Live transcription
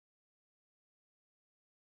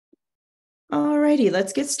righty,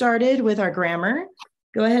 let's get started with our grammar.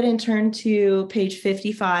 Go ahead and turn to page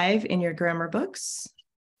 55 in your grammar books.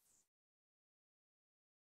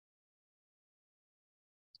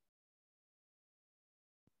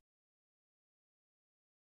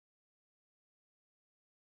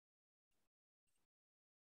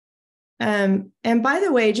 And by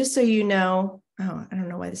the way, just so you know, oh, I don't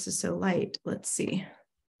know why this is so light. Let's see.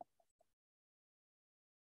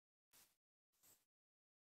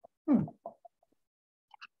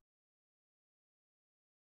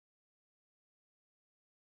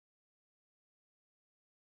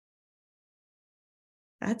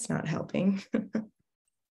 That's not helping.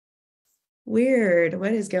 Weird.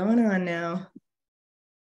 What is going on now?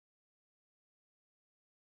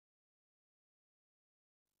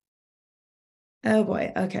 Oh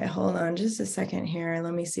boy. Okay, hold on just a second here.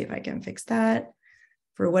 Let me see if I can fix that.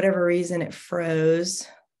 For whatever reason, it froze.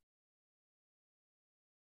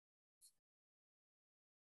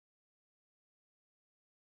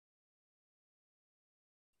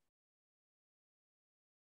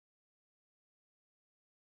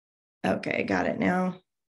 Okay, got it now.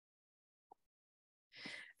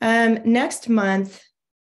 Next month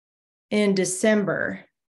in December,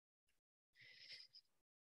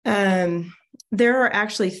 there are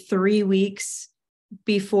actually 3 weeks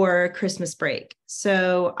before Christmas break.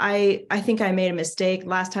 So I think I made a mistake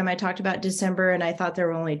last time I talked about December, and I thought there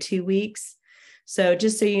were only 2 weeks. So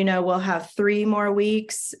just so you know, we'll have 3 more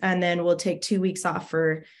weeks, and then we'll take 2 weeks off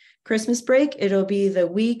for Christmas break. It'll be the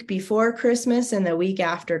week before Christmas and the week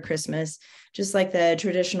after Christmas, just like the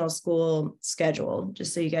traditional school schedule,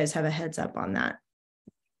 just so you guys have a heads up on that.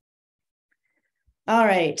 All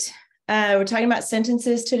right. We're talking about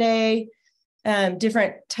sentences today,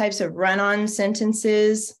 different types of run-on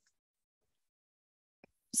sentences.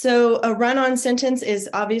 So a run-on sentence is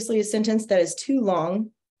obviously a sentence that is too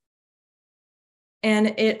long,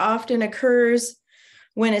 and it often occurs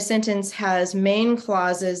when a sentence has main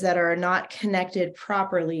clauses that are not connected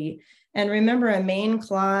properly. And remember, a main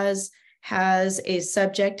clause has a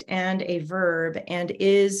subject and a verb and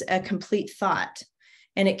is a complete thought,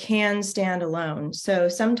 and it can stand alone. So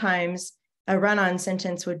sometimes a run-on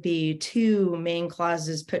sentence would be 2 main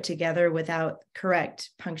clauses put together without correct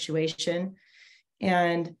punctuation.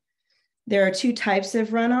 And there are 2 types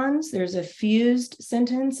of run-ons. There's a fused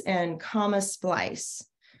sentence and comma splice.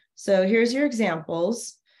 So here's your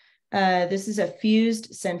examples. This is a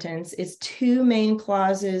fused sentence. It's 2 main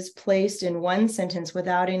clauses placed in one sentence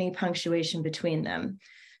without any punctuation between them.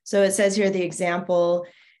 So it says here the example,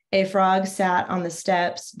 a frog sat on the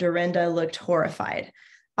steps, Dorinda looked horrified.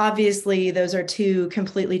 Obviously, those are 2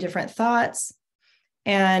 completely different thoughts,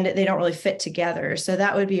 and they don't really fit together. So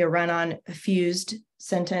that would be a run-on fused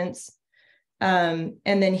sentence. And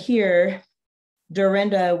then here,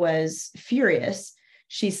 Dorinda was furious.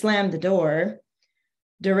 She slammed the door.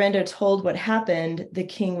 Dorinda told what happened. The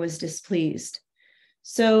king was displeased.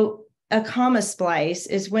 So a comma splice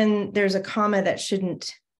is when there's a comma that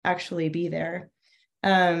shouldn't actually be there.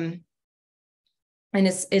 And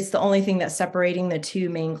it's the only thing that's separating the 2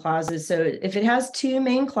 main clauses. So if it has 2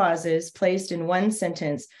 main clauses placed in one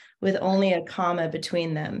sentence with only a comma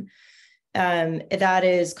between them, that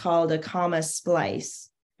is called a comma splice.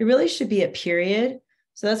 It really should be a period.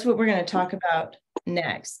 So that's what we're going to talk about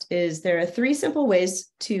next. Is there are 3 simple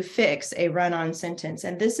ways to fix a run-on sentence.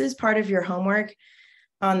 And this is part of your homework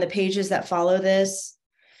on the pages that follow this.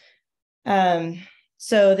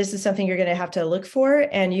 So this is something you're going to have to look for,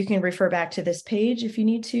 and you can refer back to this page if you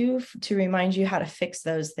need to remind you how to fix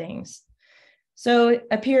those things. So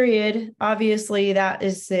a period, obviously, that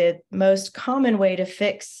is the most common way to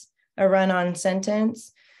fix a run-on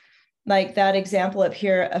sentence. Like that example up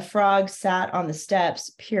here, a frog sat on the steps,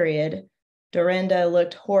 period. Dorinda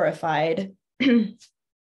looked horrified. And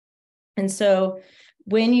so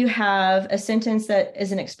when you have a sentence that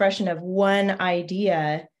is an expression of one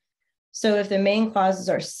idea, so if the main clauses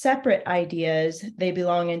are separate ideas, they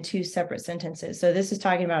belong in 2 separate sentences. So this is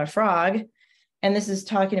talking about a frog, and this is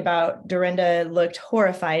talking about Dorinda looked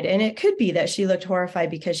horrified. And it could be that she looked horrified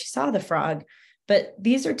because she saw the frog, but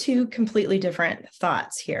these are 2 completely different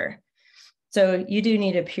thoughts here. So you do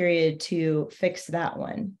need a period to fix that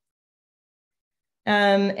one.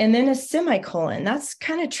 And then a semicolon. That's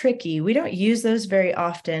kind of tricky. We don't use those very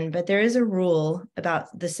often, but there is a rule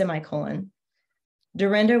about the semicolon.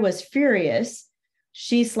 Dorinda was furious.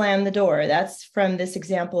 She slammed the door. That's from this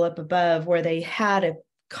example up above where they had a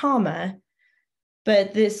comma,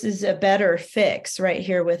 but this is a better fix right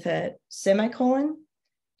here with a semicolon.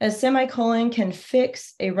 A semicolon can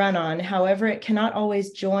fix a run-on. However, it cannot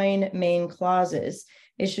always join main clauses.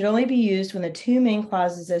 It should only be used when the two main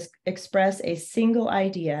clauses express a single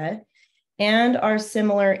idea and are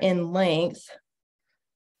similar in length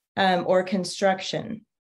or construction.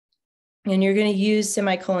 And you're going to use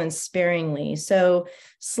semicolons sparingly. So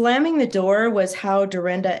slamming the door was how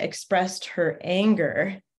Dorinda expressed her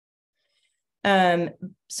anger.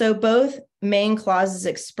 So both main clauses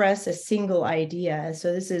express a single idea.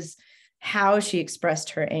 So this is how she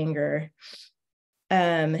expressed her anger.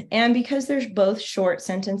 And because there's both short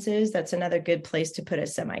sentences, that's another good place to put a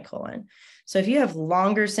semicolon. So if you have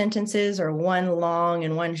longer sentences or one long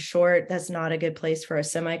and one short, that's not a good place for a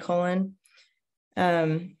semicolon.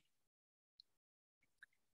 So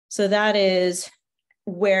that is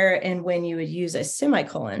where and when you would use a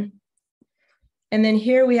semicolon. And then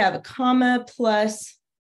here we have a comma plus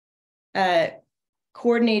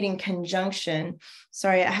coordinating conjunction.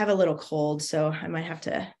 Sorry, I have a little cold, so I might have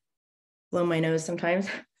to blow my nose sometimes.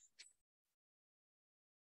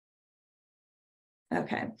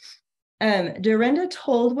 Okay. Dorinda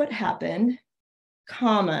told what happened,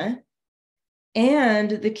 comma,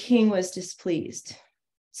 and the king was displeased.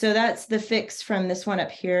 So that's the fix from this one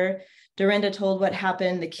up here. Dorinda told what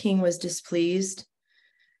happened, the king was displeased.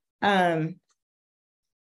 You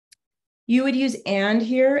would use and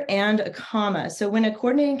here and a comma. So when a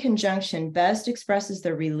coordinating conjunction best expresses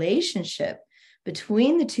the relationship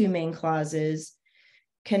between the two main clauses,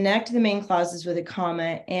 connect the main clauses with a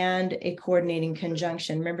comma and a coordinating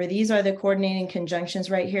conjunction. Remember, these are the coordinating conjunctions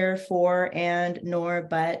right here: for, and, nor,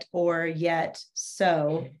 but, or, yet,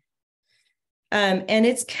 so. And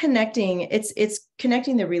it's connecting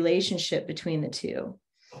the relationship between the two.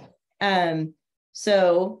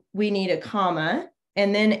 So we need a comma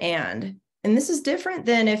and then and this is different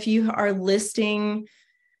than if you are listing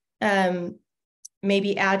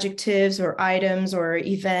maybe adjectives or items or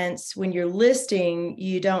events. When you're listing,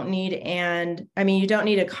 you don't need you don't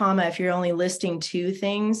need a comma if you're only listing two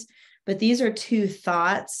things, but these are two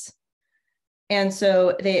thoughts. And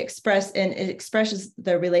so it expresses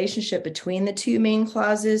the relationship between the two main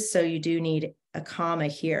clauses. So you do need a comma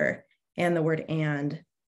here and the word and.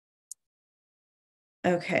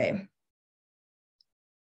 Okay.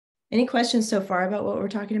 Any questions so far about what we're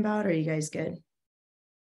talking about? Or are you guys good?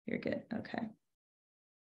 You're good. Okay.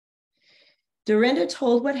 Dorinda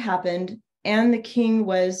told what happened, and the king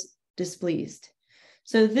was displeased.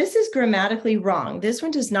 So this is grammatically wrong. This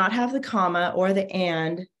one does not have the comma or the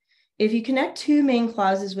and. If you connect two main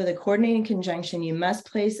clauses with a coordinating conjunction, you must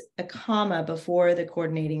place a comma before the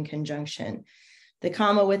coordinating conjunction. The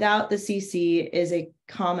comma without the CC is a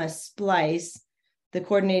comma splice. The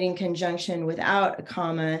coordinating conjunction without a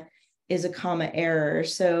comma is a comma error.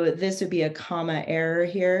 So this would be a comma error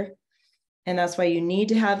here. And that's why you need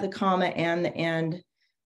to have the comma and the and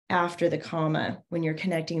after the comma when you're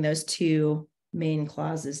connecting those two main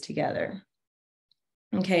clauses together.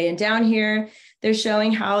 Okay, and down here, they're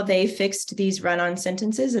showing how they fixed these run-on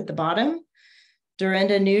sentences at the bottom.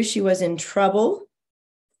 Dorinda knew she was in trouble.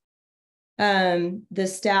 The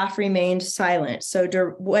staff remained silent. So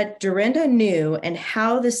what Dorinda knew and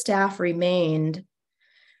how the staff remained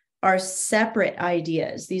are separate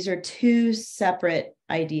ideas. These are two separate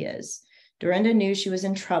ideas. Dorinda knew she was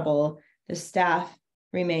in trouble. The staff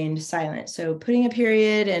remained silent. So putting a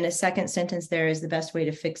period and a second sentence there is the best way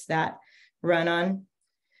to fix that run-on.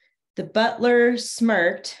 The butler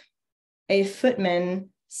smirked. A footman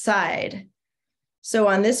sighed. So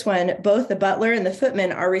on this one, both the butler and the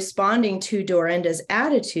footman are responding to Dorinda's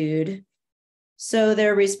attitude. So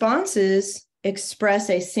their responses express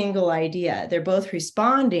a single idea. They're both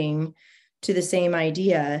responding to the same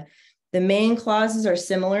idea. The main clauses are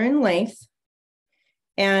similar in length.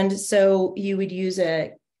 And so you would use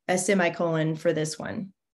a semicolon for this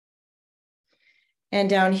one. And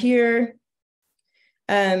down here,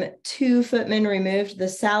 two footmen removed the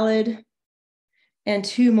salad and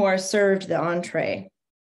two more served the entree.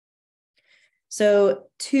 So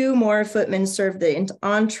two more footmen served the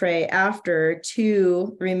entree after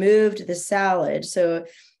two removed the salad. So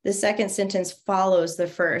the second sentence follows the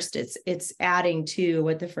first. It's adding to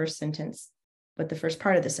what the first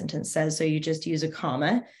part of the sentence says. So you just use a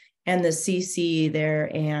comma and the CC there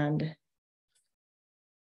and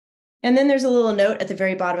then there's a little note at the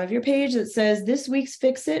very bottom of your page that says this week's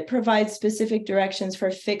Fix It provides specific directions for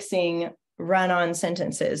fixing run-on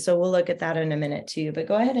sentences. So we'll look at that in a minute too, but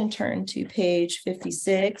go ahead and turn to page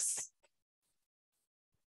 56.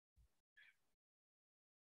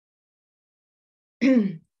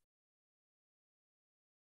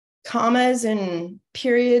 Commas and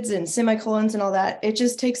periods and semicolons and all that, it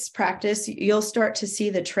just takes practice. You'll start to see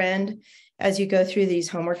the trend as you go through these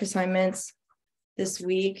homework assignments. this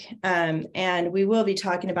week. And we will be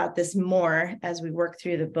talking about this more as we work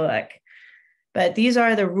through the book. But these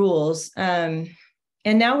are the rules. And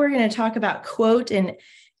now we're going to talk about quote and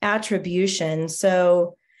attribution.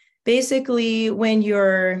 So basically, when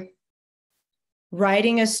you're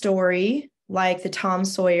writing a story like the Tom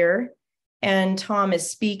Sawyer and Tom is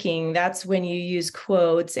speaking, that's when you use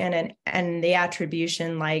quotes and the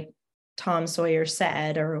attribution like Tom Sawyer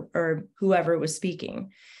said or whoever was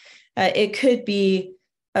speaking. It could be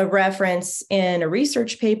a reference in a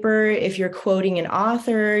research paper. If you're quoting an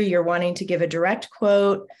author, you're wanting to give a direct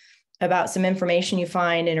quote about some information you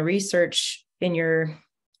find in a research in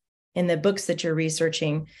the books that you're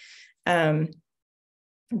researching.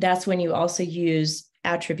 That's when you also use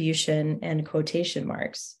attribution and quotation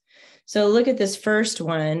marks. So look at this first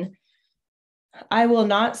one. I will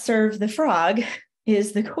not serve the frog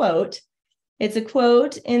is the quote. It's a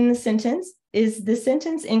quote in the sentence. Is the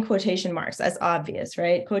sentence in quotation marks? That's obvious,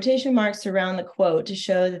 right? Quotation marks around the quote to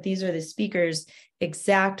show that these are the speaker's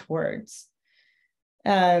exact words.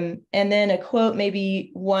 And then a quote may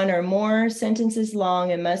be one or more sentences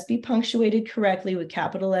long and must be punctuated correctly with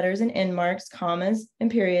capital letters and end marks, commas,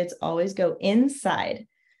 and periods always go inside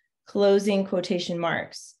closing quotation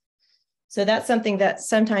marks. So that's something that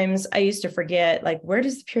sometimes I used to forget, like, where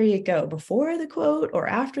does the period go? Before the quote or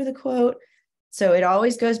after the quote? So it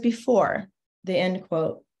always goes before the end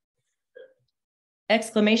quote.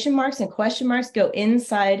 Exclamation marks and question marks go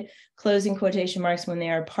inside closing quotation marks when they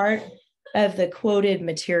are part of the quoted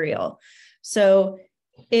material. So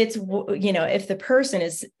it's, if the person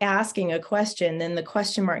is asking a question, then the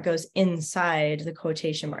question mark goes inside the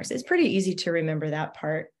quotation marks. It's pretty easy to remember that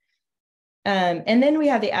part. And then we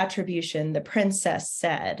have the attribution, the princess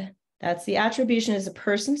said. That's the attribution is a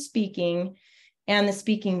person speaking and the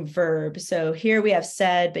speaking verb. So here we have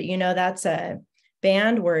said, but that's a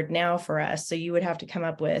banned word now for us. So you would have to come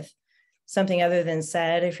up with something other than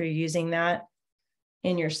said if you're using that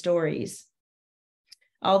in your stories.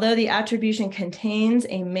 Although the attribution contains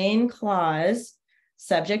a main clause,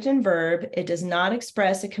 subject and verb, it does not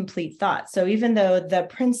express a complete thought. So even though the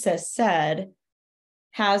princess said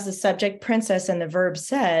has the subject princess and the verb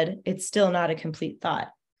said, it's still not a complete thought.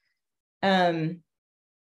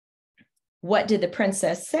 What did the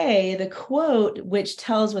princess say? The quote, which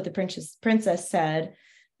tells what the princess said,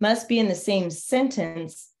 must be in the same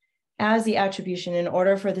sentence as the attribution in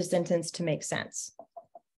order for the sentence to make sense.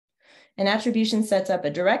 An attribution sets up a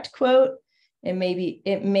direct quote. It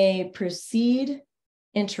may precede,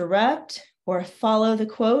 interrupt, or follow the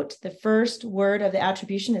quote. The first word of the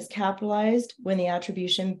attribution is capitalized when the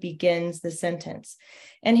attribution begins the sentence.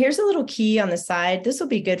 And here's a little key on the side. This will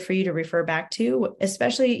be good for you to refer back to,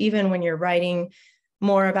 especially even when you're writing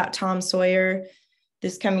more about Tom Sawyer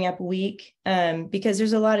this coming up week, because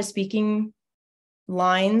there's a lot of speaking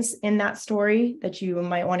lines in that story that you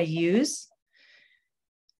might want to use.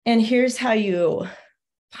 And here's how you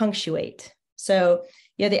punctuate. So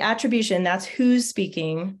the attribution, that's who's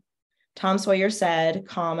speaking. Tom Sawyer said,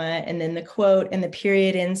 comma, and then the quote and the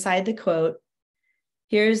period inside the quote.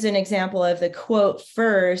 Here's an example of the quote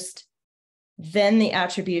first, then the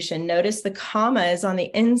attribution. Notice the comma is on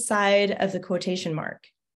the inside of the quotation mark.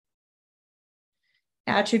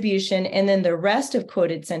 Attribution, and then the rest of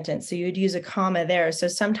quoted sentence. So you'd use a comma there. So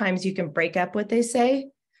sometimes you can break up what they say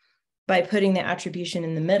by putting the attribution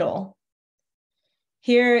in the middle.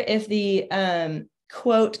 Here, if the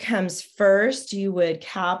quote comes first, you would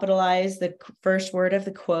capitalize the first word of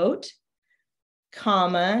the quote,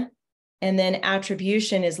 comma, and then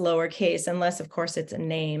attribution is lowercase, unless, of course, it's a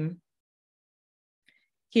name.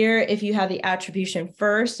 Here, if you have the attribution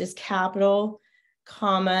first, is capital,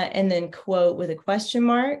 comma, and then quote with a question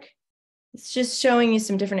mark. It's just showing you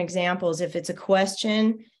some different examples. If it's a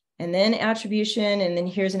question, and then attribution, and then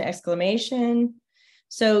here's an exclamation.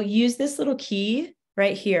 So use this little key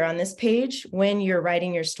right here on this page when you're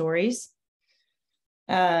writing your stories.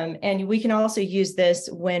 And we can also use this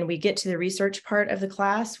when we get to the research part of the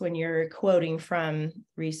class, when you're quoting from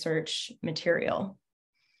research material.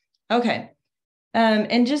 Okay,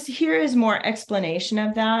 and just here is more explanation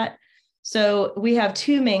of that. So we have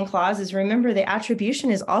two main clauses. Remember, the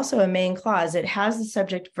attribution is also a main clause. It has the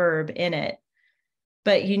subject verb in it,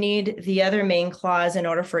 but you need the other main clause in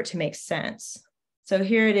order for it to make sense. So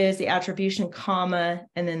here it is, the attribution, comma,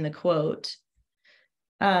 and then the quote.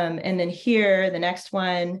 And then here, the next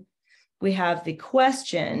one, we have the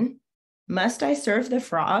question, must I serve the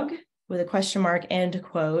frog? With a question mark and a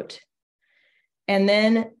quote. And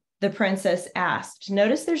then the princess asked.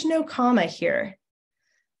 Notice there's no comma here.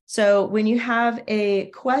 So when you have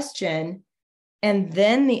a question and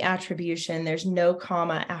then the attribution, there's no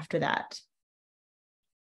comma after that.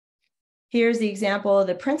 Here's the example.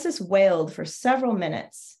 The princess wailed for several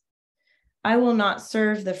minutes. I will not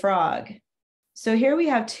serve the frog. So here we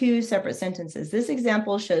have two separate sentences. This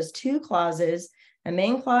example shows two clauses, a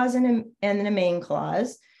main clause and a main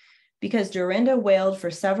clause, because Dorinda wailed for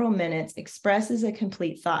several minutes expresses a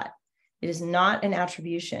complete thought. It is not an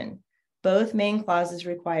attribution. Both main clauses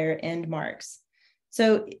require end marks.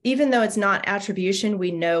 So even though it's not attribution,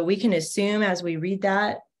 we can assume as we read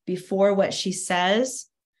that before what she says,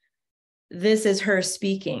 this is her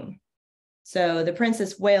speaking. So the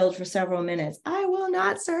princess wailed for several minutes. I will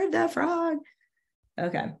not serve the frog.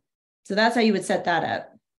 Okay, so that's how you would set that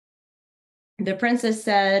up. The princess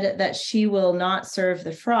said that she will not serve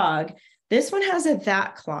the frog. This one has a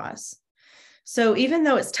that clause. So even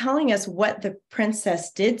though it's telling us what the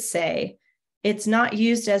princess did say, it's not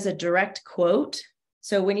used as a direct quote.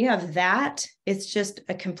 So when you have that, it's just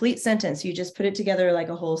a complete sentence. You just put it together like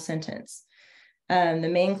a whole sentence. The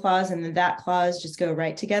main clause and the that clause just go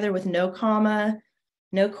right together with no comma,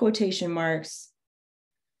 no quotation marks.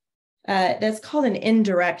 That's called an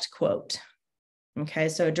indirect quote. Okay,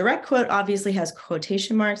 so a direct quote obviously has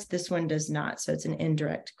quotation marks. This one does not, so it's an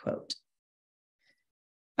indirect quote.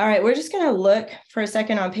 All right, we're just going to look for a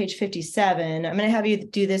second on page 57. I'm going to have you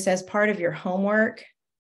do this as part of your homework.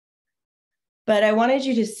 But I wanted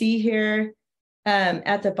you to see here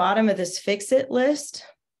at the bottom of this fix-it list,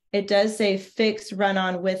 it does say fix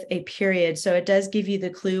run-on with a period. So it does give you the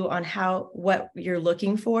clue on what you're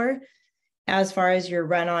looking for as far as your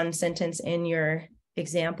run-on sentence in your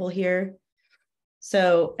example here.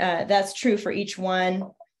 So that's true for each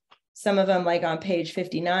one. Some of them, like on page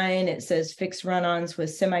 59, it says fix run-ons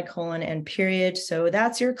with semicolon and period. So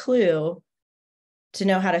that's your clue to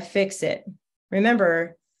know how to fix it.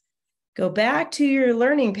 Remember, go back to your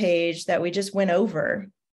learning page that we just went over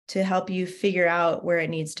to help you figure out where it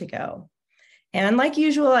needs to go. And like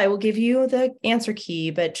usual, I will give you the answer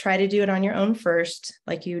key, but try to do it on your own first,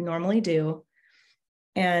 like you normally do.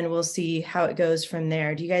 And we'll see how it goes from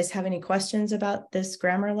there. Do you guys have any questions about this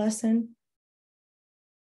grammar lesson?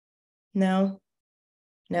 No?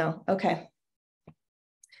 No? Okay.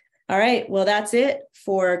 All right. Well, that's it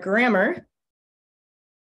for grammar.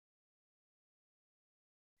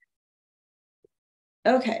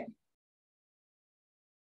 Okay.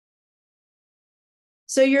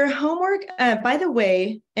 So your homework, by the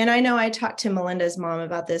way, and I know I talked to Melinda's mom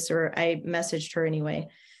about this, or I messaged her anyway.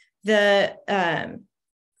 The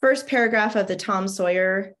first paragraph of the Tom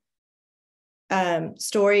Sawyer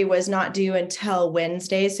story was not due until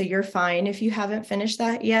Wednesday, so you're fine if you haven't finished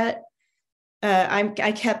that yet.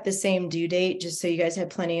 I kept the same due date just so you guys had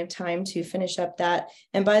plenty of time to finish up that.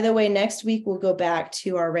 And by the way, next week we'll go back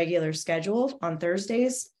to our regular schedule on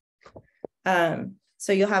Thursdays.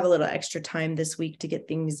 So you'll have a little extra time this week to get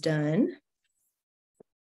things done.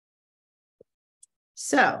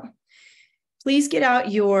 So please get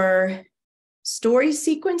out your story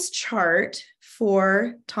sequence chart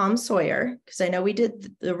for Tom Sawyer, because I know we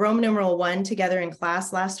did the Roman numeral 1 together in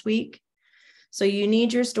class last week. So you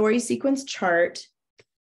need your story sequence chart,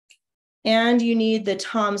 and you need the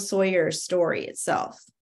Tom Sawyer story itself,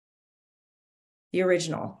 the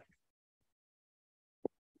original.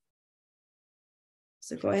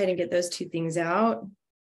 So go ahead and get those two things out.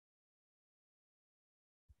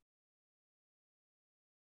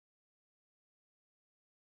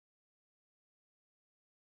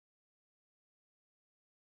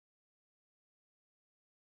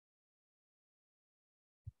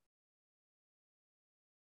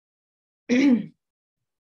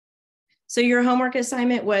 So your homework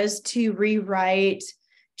assignment was to rewrite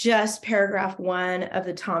just paragraph 1 of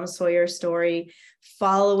the Tom Sawyer story,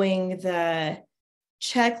 following the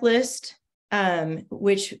checklist,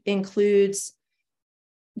 which includes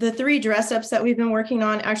the 3 dress-ups that we've been working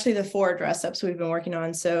on, actually the 4 dress-ups we've been working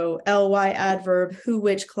on. So ly adverb, who,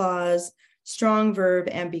 which clause, strong verb,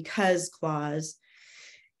 and because clause.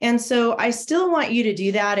 And so I still want you to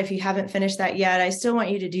do that. If you haven't finished that yet, I still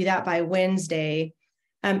want you to do that by Wednesday.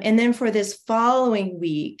 And then for this following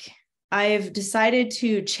week, I've decided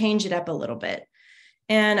to change it up a little bit.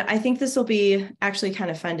 And I think this will be actually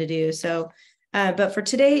kind of fun to do. So, but for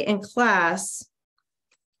today in class,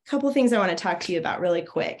 a couple of things I want to talk to you about really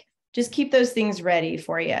quick. Just keep those things ready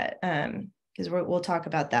for you, because we'll talk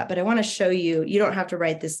about that. But I want to show you, you don't have to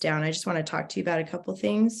write this down. I just want to talk to you about a couple of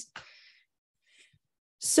things.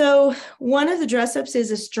 So one of the dress-ups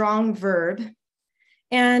is a strong verb.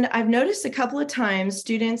 And I've noticed a couple of times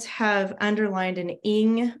students have underlined an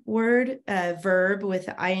ing word, a verb with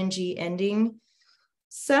the ing ending.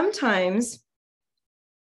 Sometimes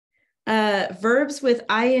Verbs with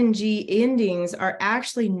ing endings are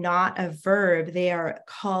actually not a verb. They are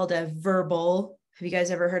called a verbal. Have you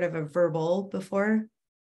guys ever heard of a verbal before?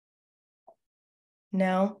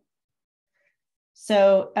 No?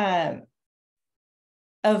 So a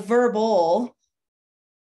verbal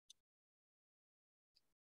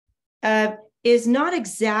is not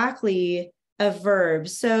exactly a verb.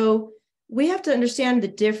 So we have to understand the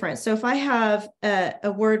difference. So if I have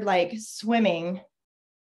a word like swimming,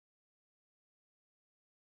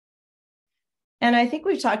 and I think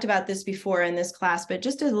we've talked about this before in this class, but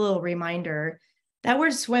just as a little reminder, that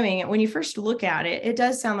word swimming, when you first look at it, it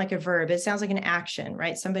does sound like a verb. It sounds like an action,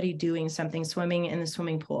 right? Somebody doing something, swimming in the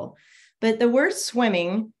swimming pool. But the word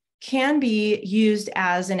swimming can be used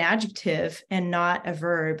as an adjective and not a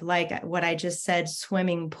verb, like what I just said,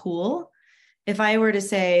 swimming pool. If I were to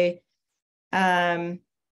say, I'm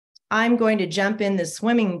going to jump in the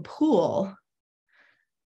swimming pool,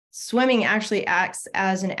 swimming actually acts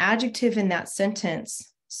as an adjective in that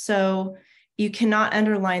sentence. So you cannot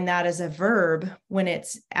underline that as a verb when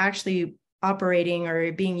it's actually operating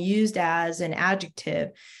or being used as an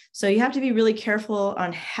adjective. So you have to be really careful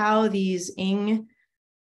on how these ing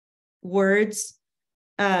words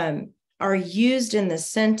are used in the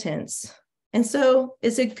sentence. And so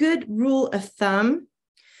it's a good rule of thumb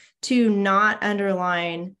to not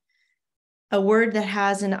underline a word that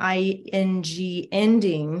has an ing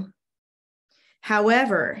ending.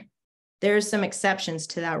 However, there's some exceptions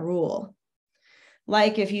to that rule.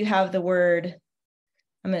 Like if you have the word,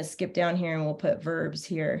 I'm going to skip down here and we'll put verbs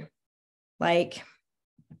here, like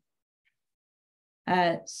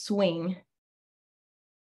swing.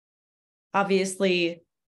 Obviously,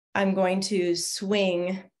 I'm going to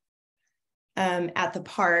swing at the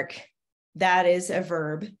park. That is a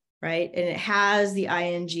verb, right? And it has the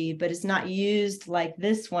ing, but it's not used like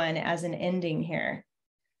this one as an ending here.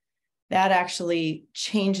 That actually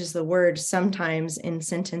changes the word sometimes in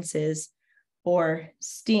sentences, or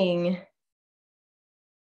sting,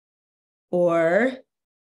 or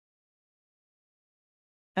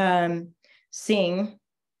sing.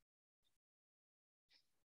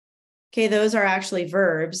 Okay, those are actually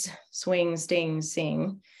verbs: swing, sting,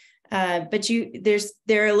 sing. But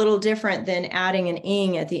they're a little different than adding an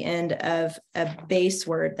ing at the end of a base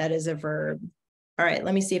word that is a verb. All right,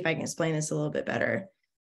 let me see if I can explain this a little bit better.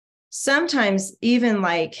 Sometimes even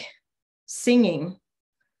like singing,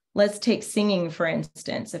 let's take singing for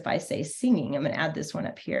instance. If I say singing, I'm going to add this one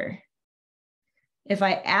up here. If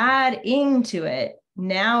I add ing to it,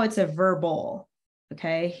 now it's a verbal.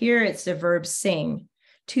 Okay, here it's the verb sing,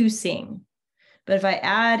 to sing. But if I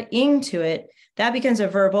add ing to it, that becomes a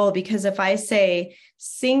verbal, because if I say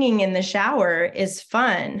singing in the shower is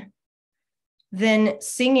fun, then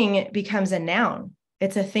singing becomes a noun.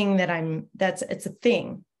 It's a thing it's a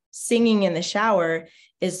thing. Singing in the shower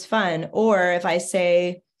is fun. Or if I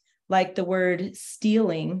say, like the word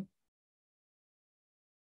stealing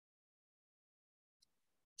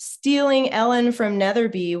Ellen from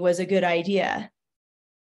Netherby was a good idea.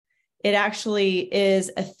 It actually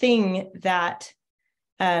is a thing that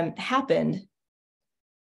happened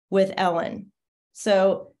with Ellen.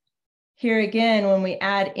 So here again, when we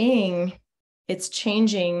add ing, it's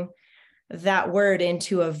changing that word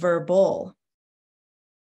into a verbal.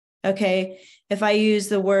 Okay, if I use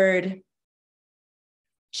the word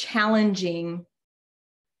challenging,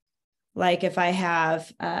 like if I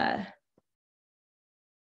have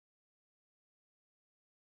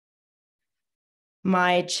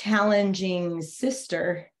my challenging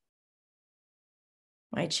sister,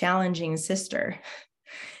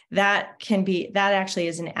 that actually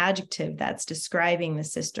is an adjective that's describing the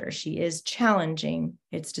sister. She is challenging.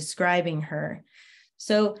 It's describing her.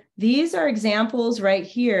 So these are examples right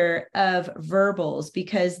here of verbals,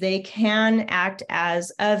 because they can act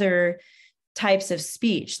as other types of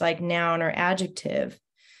speech, like noun or adjective.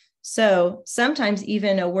 So sometimes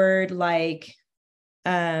even a word like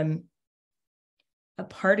a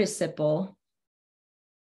participle,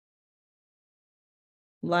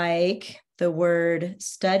 like the word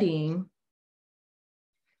studying,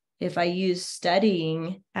 if I use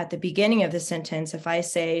studying at the beginning of the sentence, if I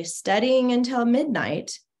say studying until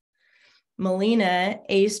midnight, Melina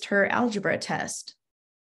aced her algebra test.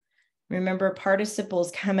 Remember,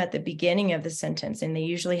 participles come at the beginning of the sentence and they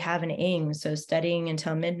usually have an ing. So studying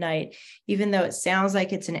until midnight, even though it sounds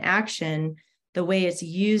like it's an action, the way it's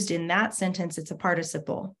used in that sentence, it's a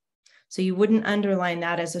participle. So you wouldn't underline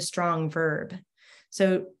that as a strong verb.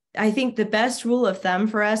 So I think the best rule of thumb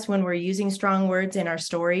for us when we're using strong words in our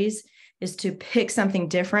stories is to pick something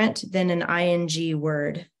different than an ing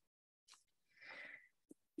word.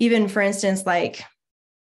 Even for instance, like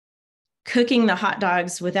cooking the hot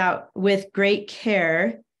dogs with great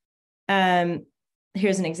care.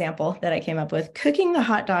 Here's an example that I came up with. Cooking the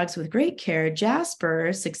hot dogs with great care,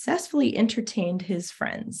 Jasper successfully entertained his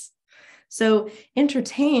friends. So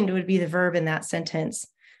entertained would be the verb in that sentence,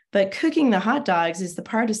 but cooking the hot dogs is the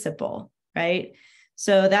participle, right?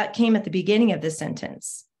 So that came at the beginning of the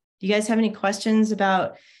sentence. Do you guys have any questions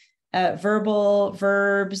about verbal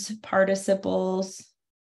verbs, participles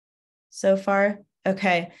so far?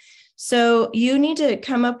 Okay. So you need to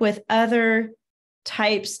come up with other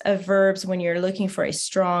types of verbs when you're looking for a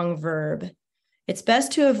strong verb. It's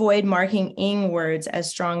best to avoid marking ing words as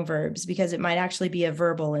strong verbs because it might actually be a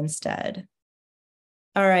verbal instead.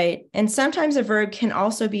 All right. And sometimes a verb can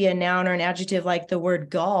also be a noun or an adjective, like the word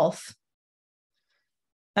golf.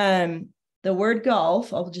 The word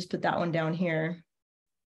golf, I'll just put that one down here.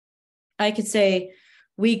 I could say,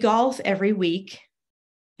 we golf every week,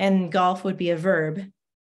 and golf would be a verb.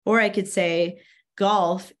 Or I could say,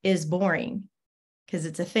 golf is boring, because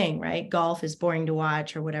it's a thing, right? Golf is boring to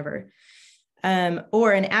watch or whatever.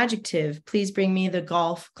 Or an adjective, please bring me the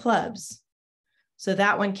golf clubs. So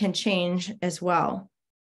that one can change as well.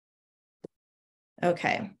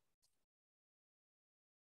 Okay.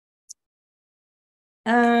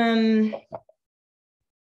 And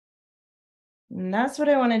that's what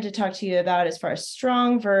I wanted to talk to you about as far as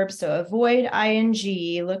strong verbs. So avoid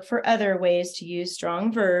ing, look for other ways to use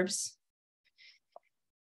strong verbs.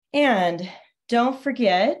 And don't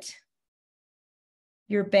forget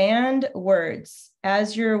your banned words.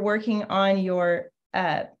 As you're working on your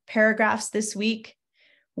paragraphs this week,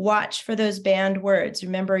 watch for those banned words.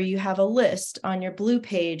 Remember, you have a list on your blue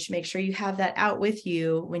page. Make sure you have that out with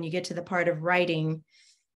you when you get to the part of writing.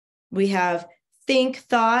 We have think,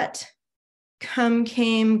 thought, come,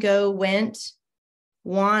 came, go, went,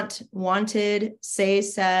 want, wanted, say,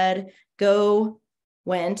 said, go,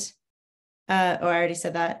 went. I already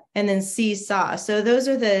said that. And then see, saw. So those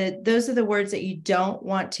are the words that you don't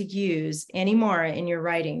want to use anymore in your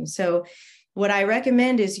writing. So what I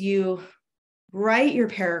recommend is you write your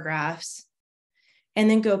paragraphs and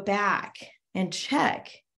then go back and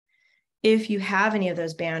check if you have any of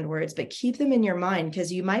those banned words, but keep them in your mind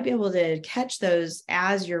because you might be able to catch those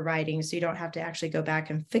as you're writing, so you don't have to actually go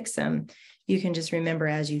back and fix them. You can just remember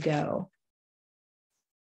as you go.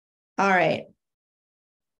 All right.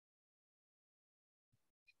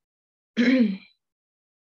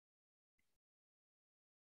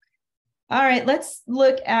 All right, let's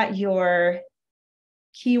look at your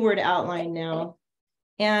keyword outline now.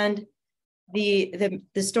 And the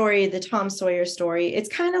story, the Tom Sawyer story, it's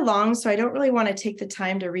kind of long, so I don't really want to take the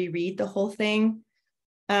time to reread the whole thing.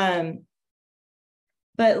 But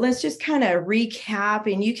let's just kind of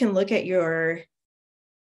recap, and you can look at your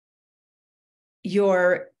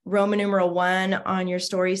Roman numeral 1 on your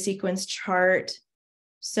story sequence chart.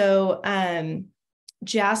 So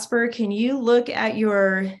Jasper, can you look at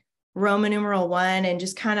your Roman numeral 1 and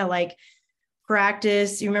just kind of like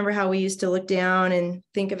practice? You remember how we used to look down and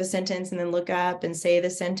think of a sentence and then look up and say the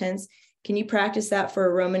sentence? Can you practice that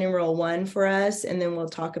for Roman numeral 1 for us? And then we'll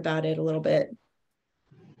talk about it a little bit.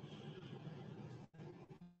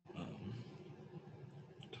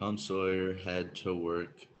 Tom Sawyer had to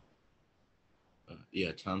work.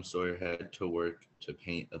 Tom Sawyer had to work to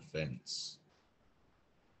paint a fence.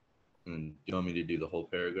 And do you want me to do the whole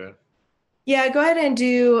paragraph? Yeah, go ahead and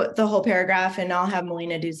do the whole paragraph, and I'll have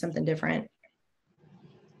Melina do something different.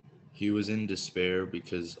 He was in despair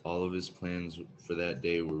because all of his plans for that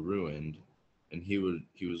day were ruined, and he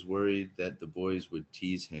was worried that the boys would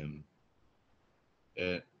tease him.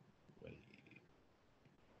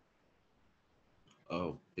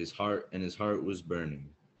 His heart was burning.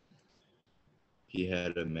 He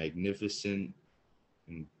had a magnificent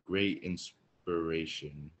and great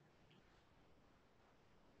inspiration.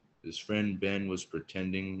 His friend Ben was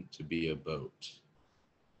pretending to be a boat.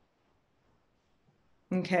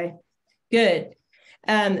 Okay, good.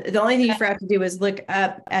 The only thing you forgot to do was look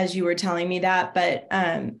up as you were telling me that, but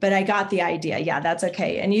I got the idea. Yeah, that's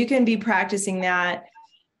okay. And you can be practicing that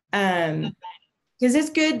because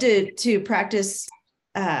it's good to practice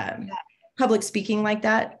public speaking like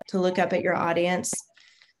that, to look up at your audience.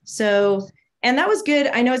 So, and that was good.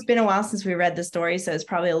 I know it's been a while since we read the story, so it's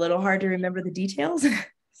probably a little hard to remember the details,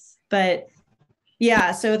 but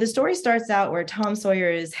yeah, so the story starts out where Tom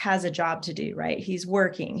Sawyer has a job to do, right? He's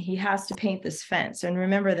working. He has to paint this fence. And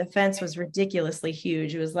remember, the fence was ridiculously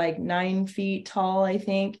huge. It was like 9 feet tall, I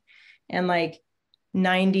think, and like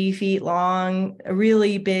 90 feet long, a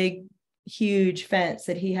really big, huge fence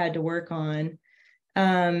that he had to work on.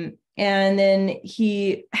 And then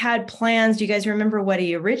he had plans. Do you guys remember what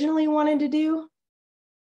he originally wanted to do?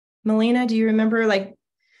 Melina, do you remember, like,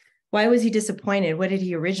 why was he disappointed? What did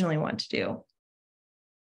he originally want to do?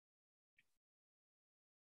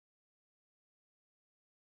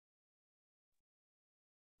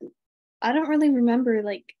 I don't really remember,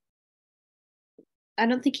 like, I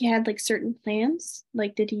don't think he had like certain plans.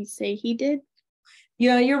 Like, did he say he did?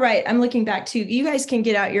 Yeah, you're right. I'm looking back too. You guys can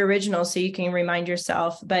get out your original so you can remind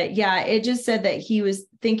yourself. But yeah, it just said that he was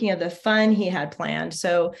thinking of the fun he had planned.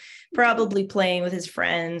 So probably playing with his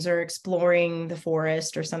friends or exploring the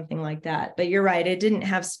forest or something like that. But you're right. It didn't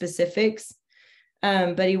have specifics.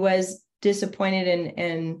 But he was disappointed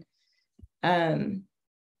and a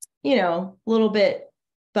little bit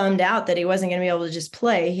bummed out that he wasn't going to be able to just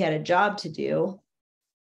play. He had a job to do.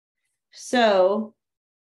 So,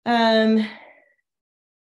 and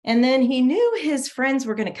then he knew his friends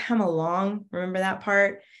were going to come along. Remember that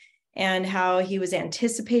part? And how he was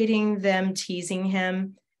anticipating them teasing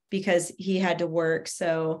him because he had to work.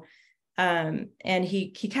 So, and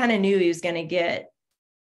he kind of knew he was going to get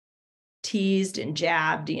teased and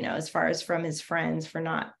jabbed, as far as from his friends for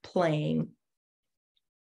not playing.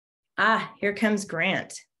 Here comes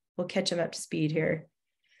Grant. We'll catch him up to speed here.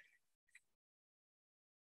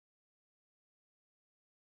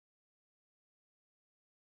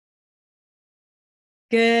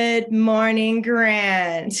 Good morning,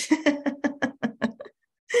 Grant.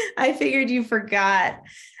 I figured you forgot.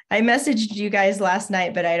 I messaged you guys last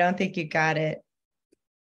night, but I don't think you got it.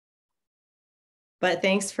 But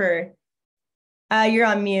thanks for, you're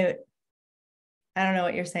on mute. I don't know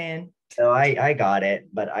what you're saying. So I got it,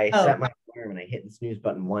 but I set my alarm and I hit the snooze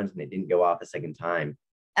button once and it didn't go off a second time.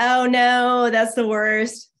 Oh no, that's the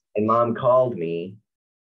worst. And Mom called me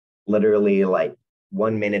literally like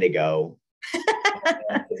 1 minute ago.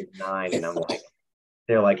 9, and I'm like,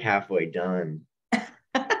 they're like halfway done.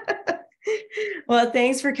 Well,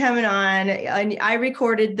 thanks for coming on. I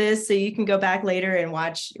recorded this so you can go back later and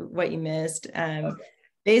watch what you missed. Okay.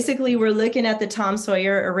 Basically, we're looking at the Tom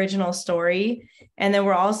Sawyer original story, and then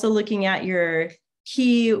we're also looking at your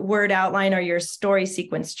key word outline or your story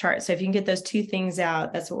sequence chart. So if you can get those two things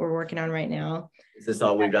out, that's what we're working on right now. Is this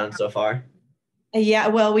all we've done so far? Yeah,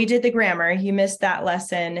 well, we did the grammar. You missed that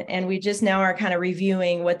lesson. And we just now are kind of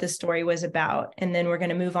reviewing what the story was about. And then we're going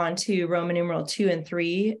to move on to Roman numeral 2 and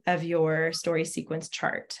 3 of your story sequence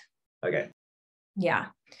chart. Okay. Yeah.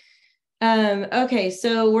 Okay,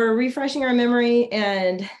 so we're refreshing our memory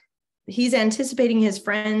and he's anticipating his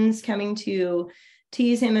friends coming to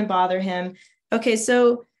tease him and bother him. Okay,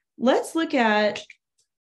 so let's look at,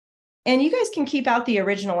 and you guys can keep out the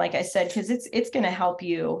original, like I said, because it's going to help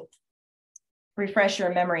you refresh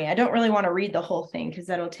your memory. I don't really want to read the whole thing because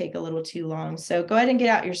that'll take a little too long. So go ahead and get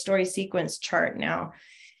out your story sequence chart now.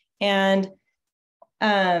 And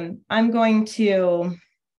I'm going to,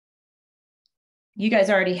 you guys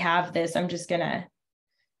already have this. I'm just going to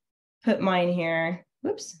put mine here.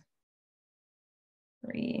 Whoops.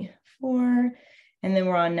 3, 4. And then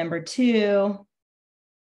we're on number 2.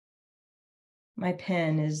 My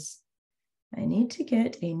pen is, I need to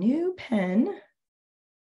get a new pen.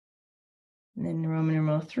 And then Roman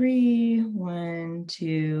numeral 3, 1,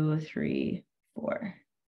 2, 3, 4.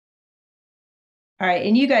 All right,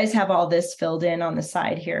 and you guys have all this filled in on the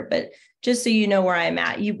side here, but just so you know where I'm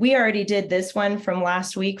at, we already did this one from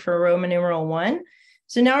last week for Roman numeral 1.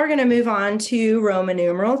 So now we're going to move on to Roman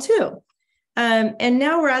numeral 2. And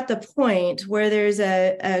now we're at the point where there's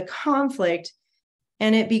a conflict,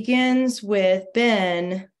 and it begins with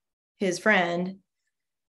Ben, his friend,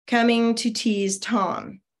 coming to tease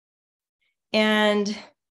Tom. And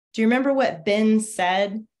do you remember what Ben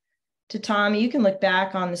said to Tom? You can look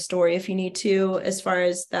back on the story if you need to, as far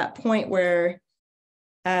as that point where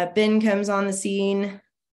Ben comes on the scene,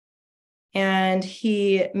 and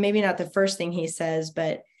he, maybe not the first thing he says,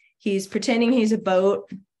 but he's pretending he's a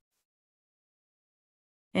boat,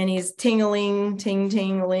 and he's tingling, ting,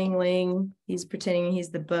 ting, ling, ling. He's pretending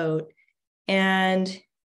he's the boat. And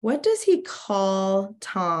what does he call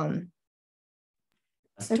Tom?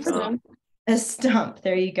 A stump.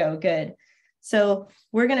 There you go. Good. So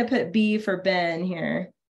we're going to put B for Ben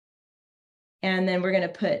here. And then we're going to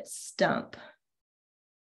put stump.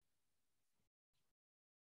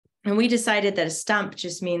 And we decided that a stump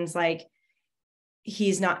just means like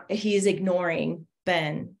he's ignoring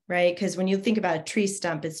Ben, right? Because when you think about a tree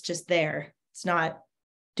stump, it's just there. It's not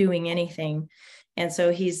doing anything. And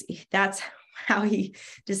so that's how he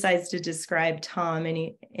decides to describe Tom.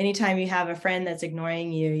 Anytime you have a friend that's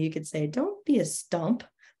ignoring you, you could say, don't be a stump.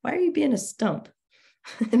 Why are you being a stump?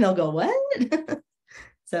 And they'll go, what?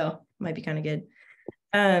 So it might be kind of good.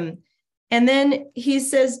 And then he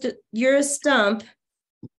says, you're a stump.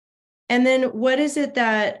 And then what is it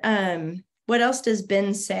that, what else does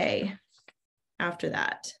Ben say after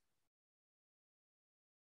that?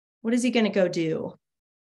 What is he going to go do?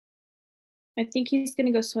 I think he's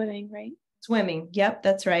gonna go swimming, right? Swimming. Yep,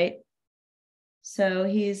 that's right. So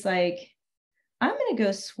he's like, I'm going to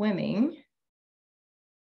go swimming.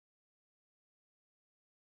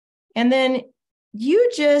 And then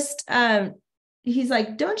you just, he's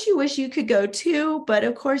like, don't you wish you could go too? But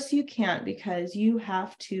of course you can't because you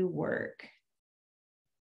have to work.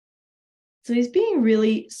 So he's being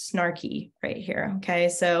really snarky right here. Okay,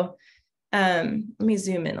 so let me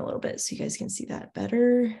zoom in a little bit so you guys can see that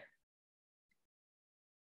better.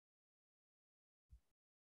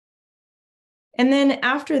 And then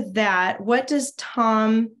after that, what does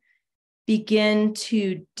Tom begin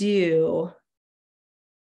to do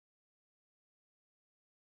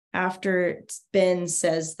after Ben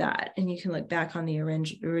says that? And you can look back on the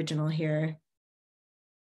original here.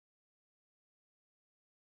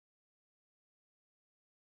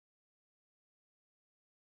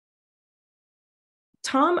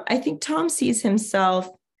 I think Tom sees himself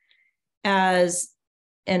as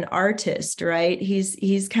an artist, right?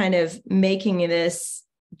 He's kind of making this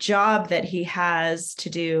job that he has to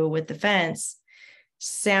do with the fence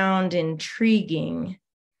sound intriguing.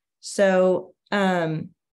 So, and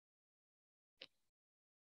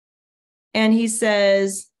he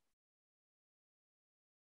says,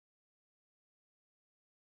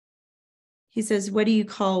 what do you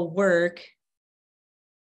call work?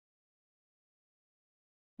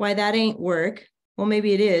 Why, that ain't work. Well,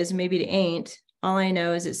 maybe it is, maybe it ain't. All I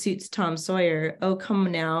know is it suits Tom Sawyer. Oh,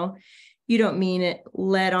 come now. You don't mean it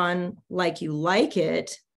let on like you like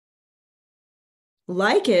it.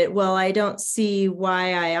 Like it? Well, I don't see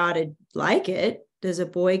why I ought to like it. Does a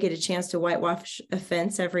boy get a chance to whitewash a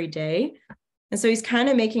fence every day? And so he's kind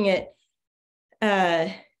of making it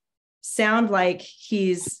sound like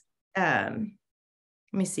he's, let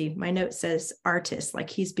me see, my note says artist, like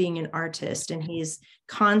he's being an artist and he's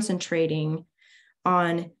concentrating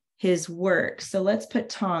on his work. So let's put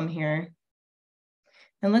Tom here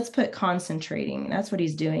and let's put concentrating. That's what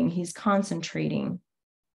he's doing. He's concentrating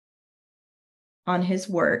on his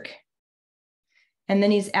work. And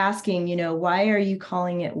then he's asking, why are you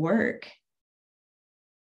calling it work?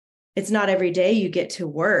 It's not every day you get to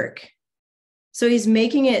work. So he's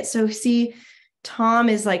making it. So see, Tom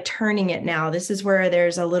is like turning it now. This is where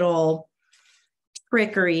there's a little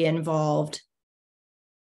trickery involved.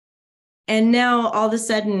 And now all of a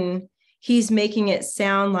sudden, he's making it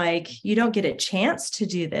sound like you don't get a chance to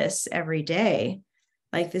do this every day.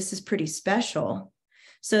 Like this is pretty special.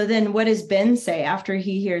 So then what does Ben say after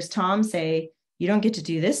he hears Tom say, you don't get to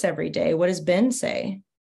do this every day? What does Ben say?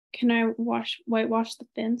 Can I whitewash the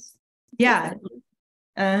fence? Yeah.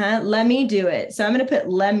 Let me do it. So I'm going to put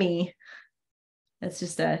let me. That's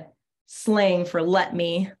just a slang for let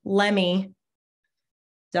me.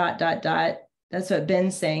 Dot. That's what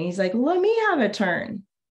Ben's saying. He's like, let me have a turn.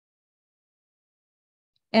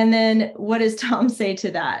 And then what does Tom say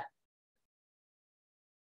to that?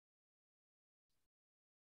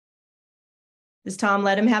 Does Tom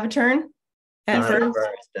let him have a turn at first?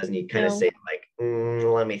 Doesn't he kind of say like,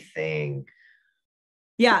 let me think?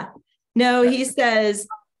 Yeah. No, he says,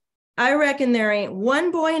 I reckon there ain't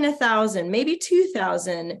one boy in 1,000, maybe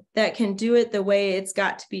 2,000 that can do it the way it's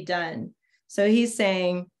got to be done. So he's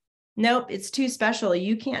saying, nope, it's too special.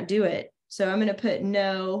 You can't do it. So I'm going to put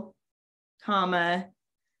no, comma,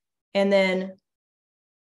 and then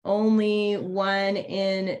only 1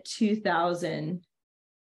 in 2,000.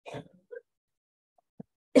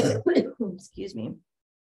 Excuse me.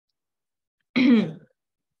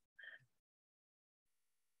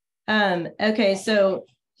 Okay, so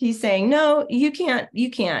he's saying, no, you can't.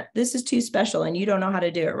 This is too special and you don't know how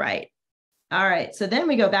to do it right. All right, so then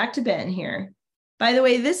we go back to Ben here. By the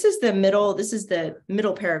way, this is the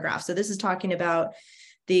middle paragraph. So this is talking about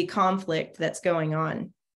the conflict that's going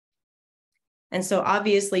on. And so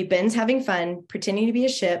obviously Ben's having fun, pretending to be a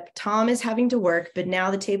ship. Tom is having to work, but now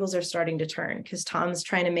the tables are starting to turn because Tom's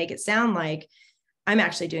trying to make it sound like I'm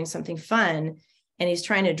actually doing something fun. And he's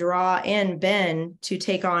trying to draw in Ben to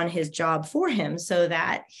take on his job for him so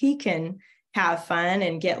that he can have fun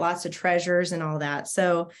and get lots of treasures and all that.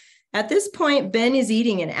 So at this point, Ben is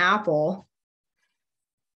eating an apple.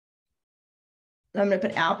 I'm going to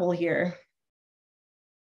put apple here.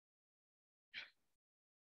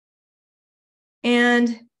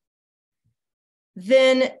 And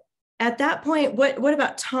then at that point, what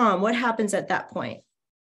about Tom? What happens at that point?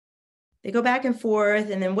 They go back and forth.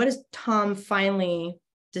 And then what does Tom finally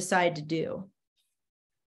decide to do?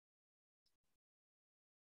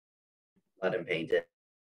 Let him paint it.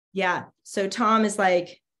 Yeah. So Tom is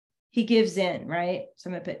like, he gives in, right? So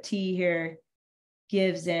I'm going to put T here,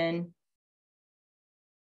 gives in.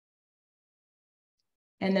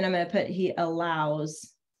 And then I'm going to put he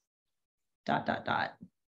allows ...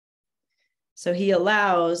 So he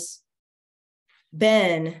allows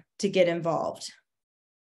Ben to get involved.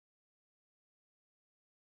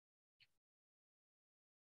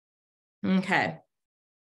 Okay.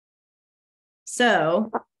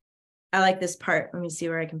 So I like this part. Let me see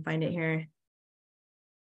where I can find it here.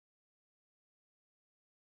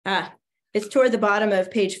 It's toward the bottom of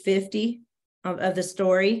page 50 of the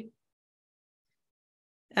story.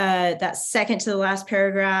 That second to the last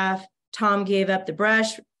paragraph, Tom gave up the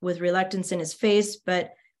brush with reluctance in his face,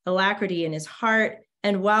 but alacrity in his heart.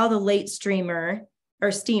 And while the late steamer,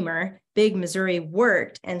 Big Missouri,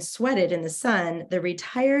 worked and sweated in the sun, the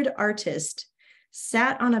retired artist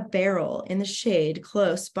sat on a barrel in the shade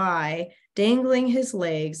close by, dangling his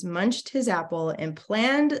legs, munched his apple, and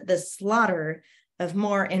planned the slaughter of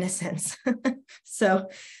more innocents. So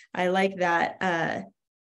I like that.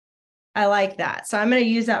 So I'm going to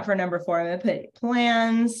use that for number 4. I'm going to put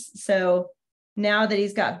plans. So now that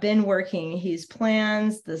he's got Ben working, he's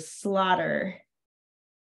plans the slaughter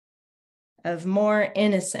of more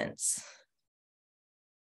innocents.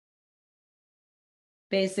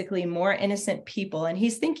 Basically more innocent people. And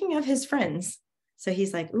he's thinking of his friends. So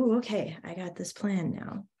he's like, ooh, okay, I got this plan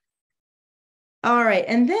now. All right,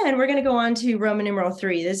 and then we're going to go on to Roman numeral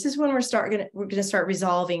 3. This is when we're going to start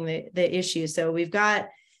resolving the issue. So we've got,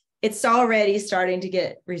 it's already starting to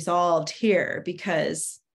get resolved here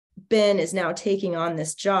because Ben is now taking on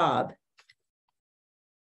this job.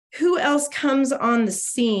 Who else comes on the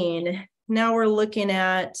scene? Now we're looking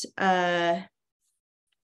at,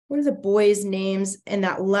 what are the boys' names in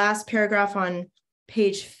that last paragraph on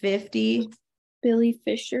page 50? Billy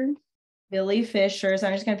Fisher. Billy Fisher. So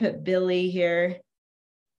I'm just going to put Billy here.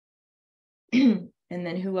 And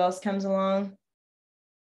then who else comes along?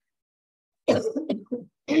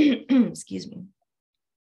 Excuse me.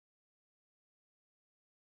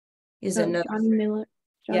 Is another Johnny Miller.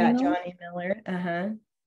 Johnny Miller.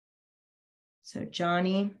 So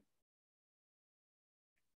Johnny.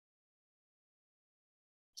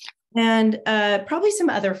 And probably some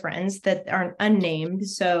other friends that aren't unnamed.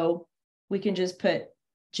 So we can just put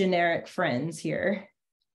generic friends here.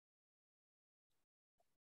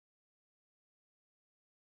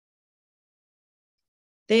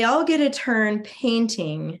 They all get a turn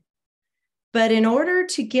painting, but in order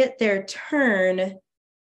to get their turn,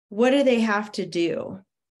 what do they have to do?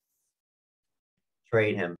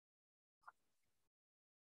 Trade him.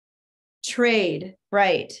 Trade,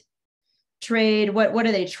 right. Trade, what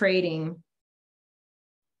are they trading?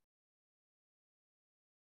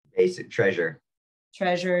 Basic treasure.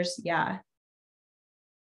 Treasures, yeah.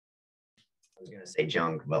 I was gonna say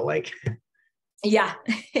junk, but like yeah,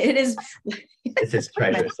 it is. It's his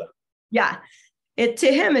treasure. So yeah, to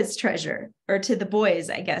him it's treasure, or to the boys,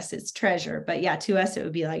 I guess it's treasure. But yeah, to us it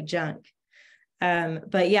would be like junk.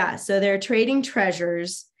 But yeah, so they're trading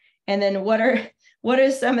treasures, and then what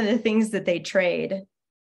are some of the things that they trade?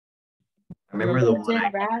 I remember the one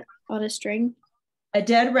dead rat on a string. A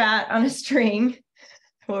dead rat on a string.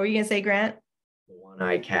 What were you gonna say, Grant? The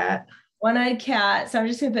one-eyed cat. One-eyed cat. So I'm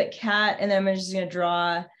just gonna put cat, and then I'm just gonna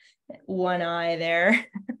draw one eye there.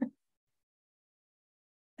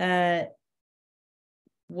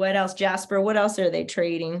 What else, Jasper? What else are they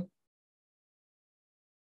trading?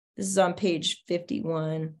 This is on page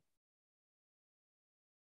 51.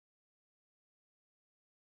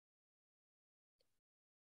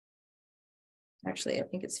 Actually, I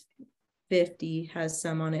think it's 50 has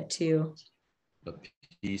some on it too. A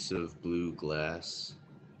piece of blue glass.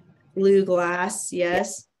 Blue glass,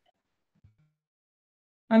 yes.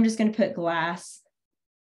 I'm just going to put glass.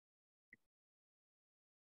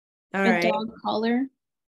 All right. A dog collar.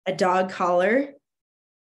 A dog collar.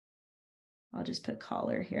 I'll just put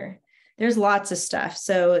collar here. There's lots of stuff.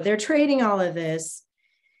 So they're trading all of this.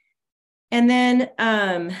 And then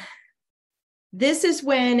this is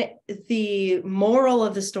when the moral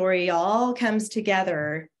of the story all comes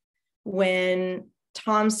together, when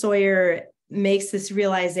Tom Sawyer makes this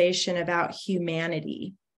realization about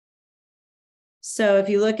humanity. So if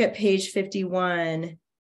you look at page 51,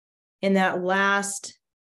 in that last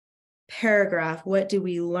paragraph, what do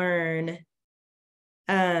we learn?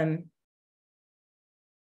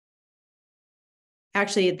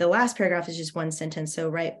 Actually, the last paragraph is just one sentence. So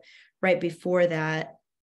right before that.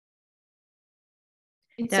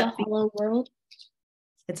 It's a hollow world.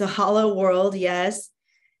 It's a hollow world, yes.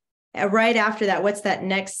 Right after that, what's that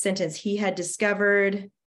next sentence? He had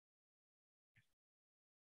discovered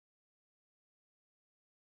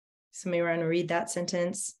Somebody want to read that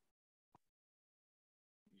sentence?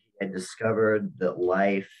 I discovered that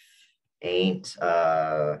life ain't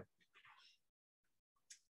hold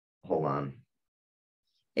on.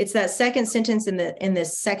 It's that second sentence in the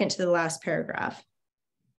second to the last paragraph.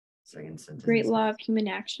 Second sentence. Great law of human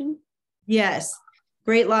action. Yes.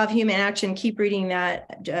 Great law of human action. Keep reading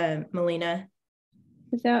that, Melina.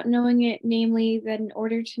 Without knowing it, namely, that in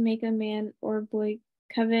order to make a man or boy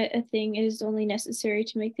covet a thing, it is only necessary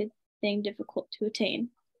to make the thing difficult to attain.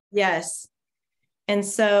 Yes. And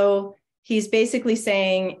so he's basically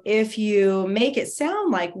saying, if you make it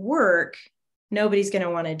sound like work, nobody's going to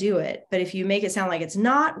want to do it. But if you make it sound like it's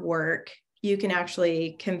not work, you can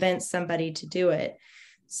actually convince somebody to do it.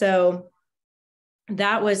 So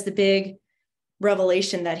that was the big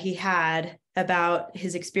revelation that he had about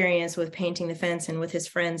his experience with painting the fence and with his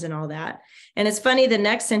friends and all that. And it's funny, the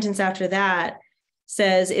next sentence after that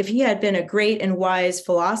says, if he had been a great and wise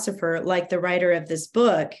philosopher like the writer of this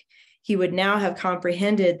book, he would now have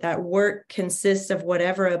comprehended that work consists of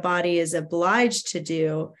whatever a body is obliged to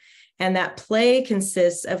do, and that play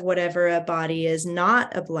consists of whatever a body is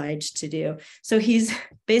not obliged to do. So he's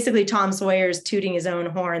basically, Tom Sawyer's tooting his own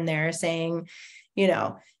horn there, saying, you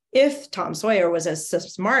know, if Tom Sawyer was as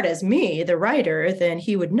smart as me, the writer, then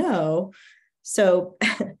he would know. So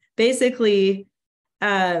basically,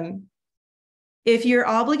 if you're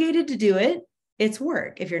obligated to do it, it's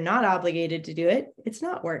work. If you're not obligated to do it, it's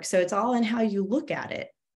not work. So it's all in how you look at it.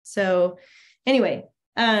 So anyway,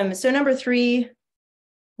 so number 3,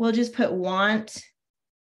 we'll just put want.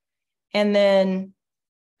 And then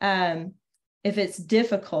if it's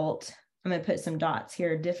difficult, I'm going to put some dots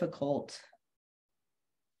here, difficult.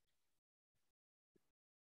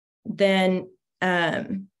 Then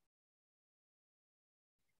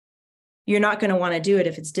you're not going to want to do it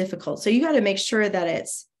if it's difficult. So you got to make sure that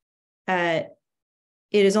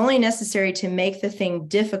it is only necessary to make the thing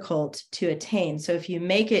difficult to attain. So if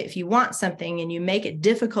you want something and you make it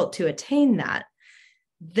difficult to attain that,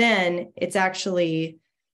 then it's actually,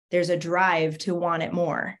 there's a drive to want it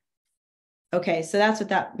more. Okay, so that's what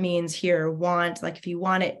that means here. Want, like if you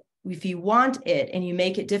want it and you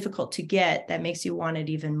make it difficult to get, that makes you want it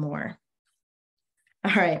even more.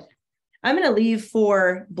 All right, I'm going to leave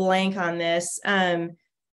 4 blank on this. And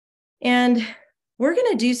we're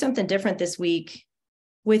going to do something different this week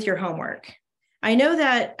with your homework. I know,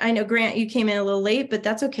 Grant, you came in a little late, but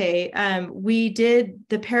that's okay. We did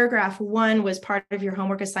the paragraph 1 was part of your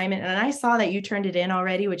homework assignment, and I saw that you turned it in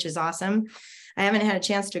already, which is awesome. I haven't had a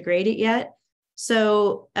chance to grade it yet.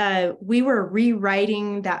 So we were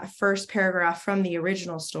rewriting that first paragraph from the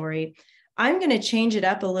original story. I'm going to change it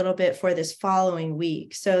up a little bit for this following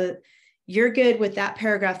week. So you're good with that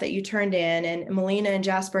paragraph that you turned in, and Melina and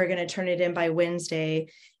Jasper are going to turn it in by Wednesday.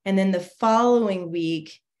 And then the following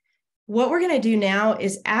week, what we're going to do now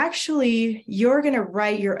is actually you're going to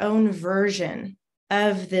write your own version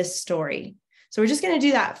of this story. So we're just going to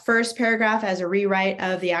do that first paragraph as a rewrite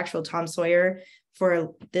of the actual Tom Sawyer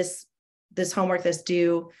for this homework that's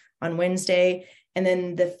due on Wednesday. And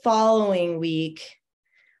then the following week,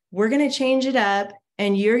 we're going to change it up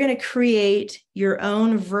and you're going to create your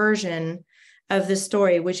own version of the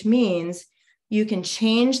story, which means you can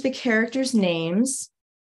change the characters' names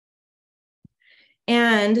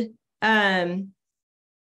and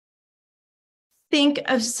think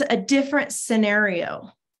of a different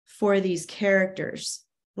scenario for these characters.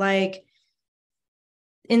 Like,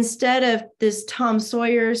 instead of this Tom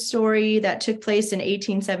Sawyer story that took place in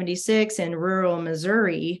 1876 in rural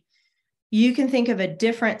Missouri, you can think of a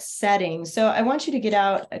different setting. So I want you to get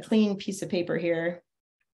out a clean piece of paper here.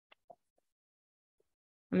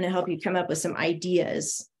 I'm going to help you come up with some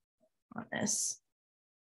ideas on this.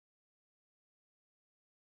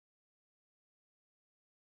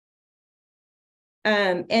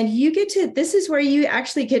 And you get to, this is where you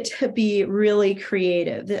actually get to be really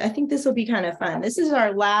creative. I think this will be kind of fun. This is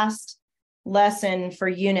our last lesson for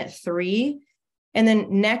Unit 3. And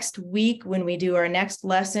then next week, when we do our next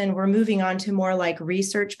lesson, we're moving on to more like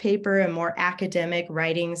research paper and more academic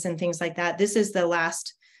writings and things like that. This is the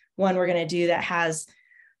last one we're going to do that has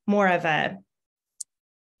more of a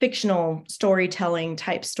fictional storytelling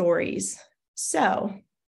type stories. So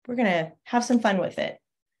we're going to have some fun with it.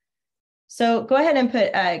 So go ahead and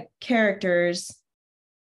put characters.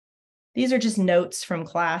 These are just notes from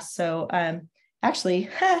class. So actually,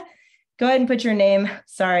 go ahead and put your name.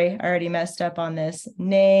 Sorry, I already messed up on this.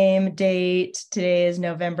 Name, date. Today is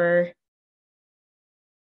November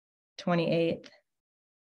 28th.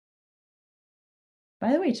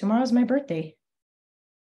 By the way, tomorrow's my birthday.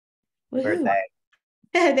 Woohoo. Birthday.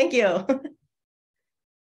 Thank you.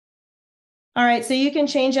 All right, so you can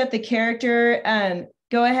change up the character.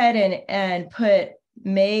 Go ahead and put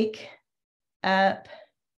make up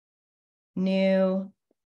new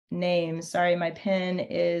names. Sorry, my pen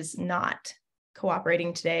is not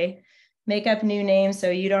cooperating today. Make up new names, so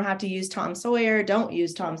you don't have to use Tom Sawyer. Don't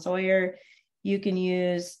use Tom Sawyer. You can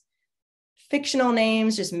use fictional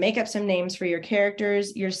names. Just make up some names for your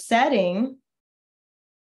characters. Your setting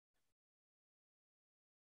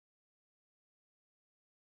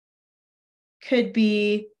could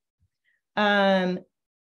be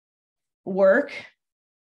work,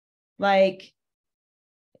 like,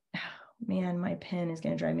 oh, man, my pen is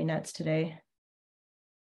going to drive me nuts today.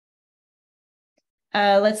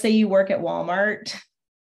 Let's say you work at Walmart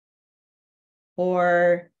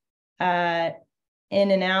or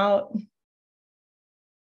In-N-Out,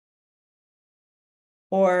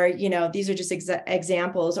 or, you know, these are just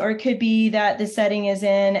examples. Or it could be that the setting is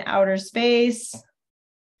in outer space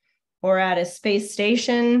or at a space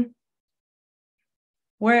station.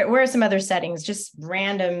 Where are some other settings? Just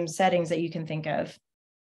random settings that you can think of.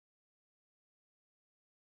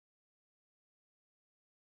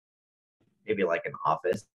 Maybe like an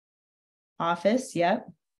office. Office, yep,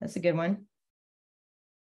 that's a good one.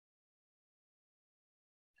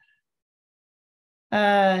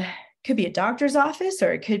 Could be a doctor's office,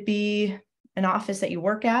 or it could be an office that you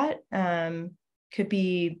work at. Could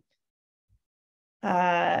be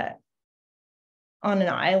on an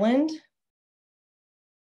island. Of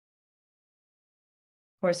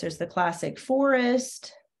course, there's the classic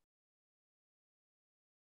forest.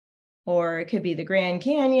 Or it could be the Grand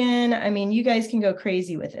Canyon. I mean, you guys can go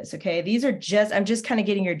crazy with this, okay? These are just, I'm just kind of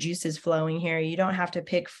getting your juices flowing here. You don't have to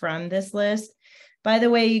pick from this list. By the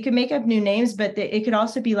way, you can make up new names, but it could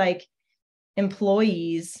also be like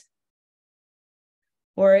employees,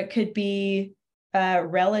 or it could be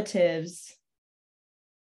relatives.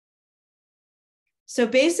 So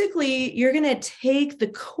basically, you're going to take the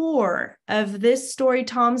core of this story,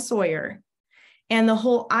 Tom Sawyer, and the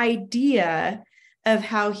whole idea of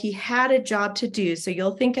how he had a job to do. So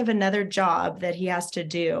you'll think of another job that he has to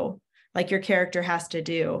do, like your character has to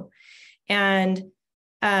do, and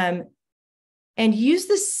use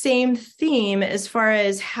the same theme as far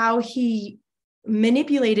as how he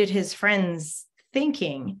manipulated his friends'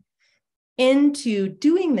 thinking into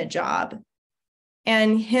doing the job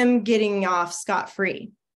and him getting off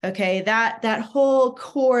scot-free. Okay, that whole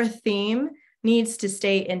core theme needs to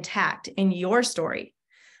stay intact in your story.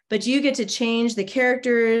 But you get to change the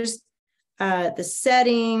characters, the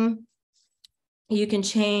setting. You can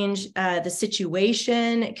change the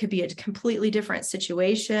situation. It could be a completely different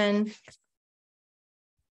situation.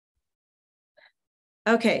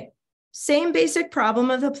 Okay, same basic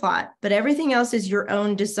problem of the plot, but everything else is your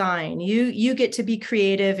own design. You get to be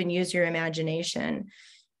creative and use your imagination.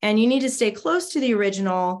 And you need to stay close to the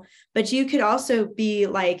original, but you could also be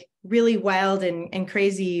like really wild and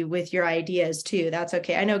crazy with your ideas too. That's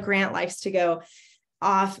okay. I know Grant likes to go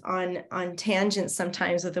off on tangents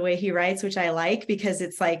sometimes with the way he writes, which I like, because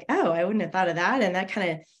it's like, oh, I wouldn't have thought of that. And that kind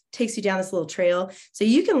of takes you down this little trail. So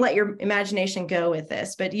you can let your imagination go with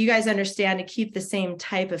this, but you guys understand to keep the same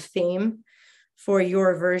type of theme for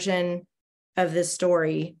your version of this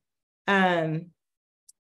story. And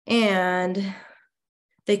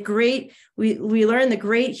we learn the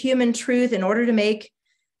great human truth: in order to make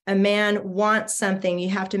a man want something, you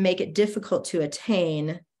have to make it difficult to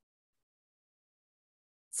attain.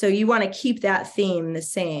 So you want to keep that theme the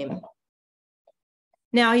same.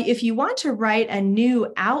 Now, if you want to write a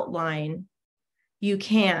new outline, you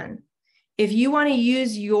can. If you want to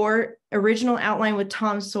use your original outline with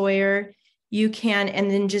Tom Sawyer, you can,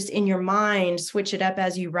 and then just in your mind, switch it up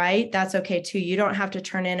as you write. That's okay too. You don't have to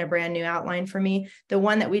turn in a brand new outline for me. The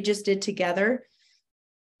one that we just did together,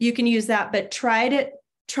 you can use that, but try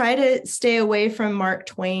to stay away from Mark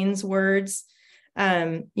Twain's words.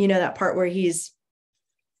 You know, that part where he's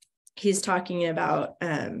talking about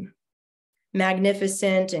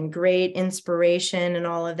magnificent and great inspiration and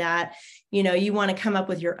all of that. You know, you want to come up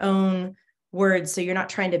with your own words. So you're not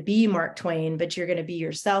trying to be Mark Twain, but you're going to be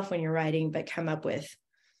yourself when you're writing, but come up with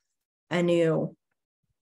a new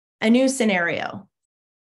scenario.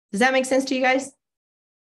 Does that make sense to you guys?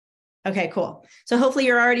 Okay, cool. So hopefully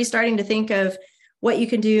you're already starting to think of what you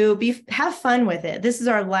can do. Have fun with it. This is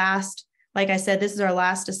our last, like I said, this is our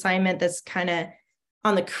last assignment that's kind of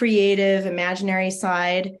on the creative, imaginary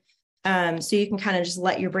side. So you can kind of just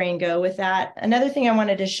let your brain go with that. Another thing I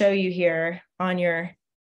wanted to show you here on your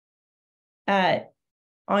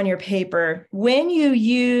paper, when you're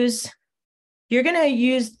going to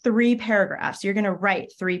use 3 paragraphs. You're going to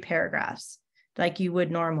write 3 paragraphs like you would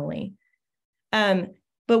normally.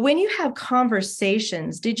 But But when you have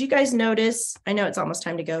conversations, did you guys notice? I know it's almost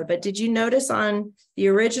time to go, but did you notice on the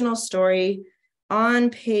original story on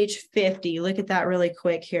page 50? Look at that really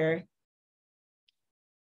quick here.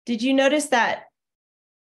 Did you notice that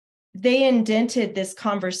they indented this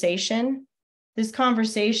conversation? This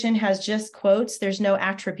conversation has just quotes. There's no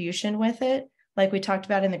attribution with it, like we talked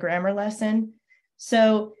about in the grammar lesson.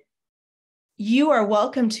 So you are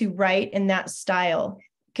welcome to write in that style,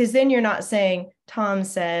 because then you're not saying Tom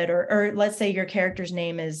said, or let's say your character's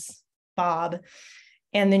name is Bob,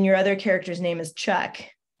 and then your other character's name is Chuck.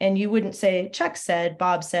 And you wouldn't say Chuck said,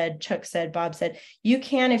 Bob said, Chuck said, Bob said. You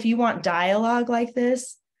can, if you want dialogue like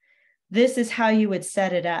this is how you would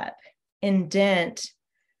set it up. Indent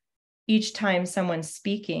each time someone's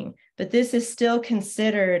speaking. But this is still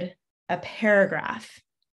considered a paragraph,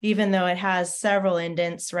 even though it has several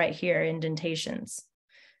indents right here, indentations.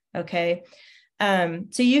 Okay.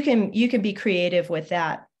 So you can be creative with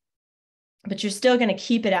that, but you're still going to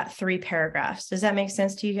keep it at 3 paragraphs. Does that make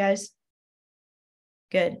sense to you guys?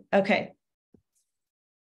 Good. Okay.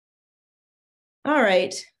 All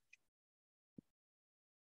right.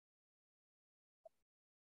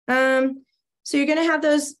 So you're going to have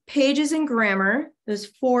those pages in grammar, those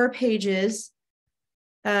 4 pages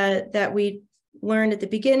that we learned at the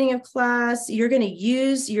beginning of class. You're going to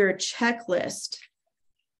use your checklist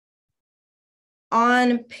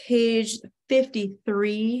on page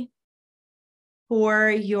 53 for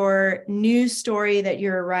your new story that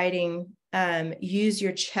you're writing. Use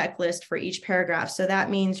your checklist for each paragraph. So that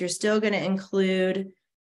means you're still going to include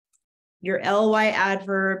your ly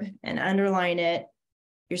adverb and underline it.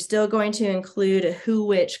 You're still going to include a who,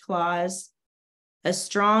 which clause, a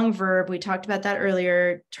strong verb. We talked about that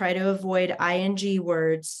earlier. Try to avoid ing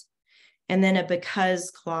words, and then a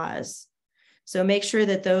because clause. So make sure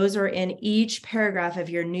that those are in each paragraph of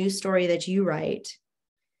your new story that you write.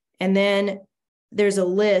 And then there's a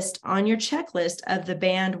list on your checklist of the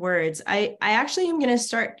banned words. I actually am going to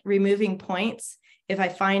start removing points if I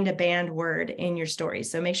find a banned word in your story.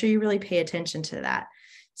 So make sure you really pay attention to that.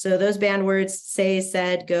 So those banned words, say,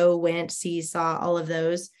 said, go, went, see, saw, all of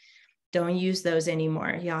those, don't use those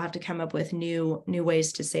anymore. Y'all have to come up with new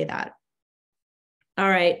ways to say that. All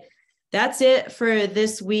right. That's it for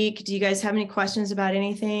this week. Do you guys have any questions about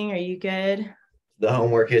anything? Are you good? The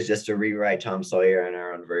homework is just to rewrite Tom Sawyer in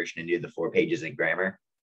our own version and do the 4 pages in grammar.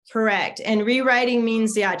 Correct. And rewriting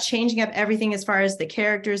means, changing up everything as far as the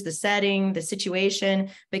characters, the setting, the situation,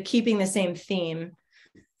 but keeping the same theme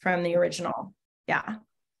from the original. Yeah.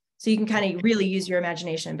 So you can kind of really use your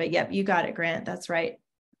imagination. But yep, you got it, Grant. That's right.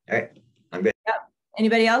 All right. I'm good. Yep.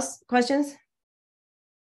 Anybody else? Questions?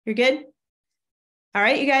 You're good? All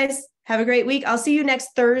right, you guys. Have a great week. I'll see you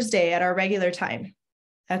next Thursday at our regular time.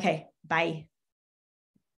 Okay. Bye.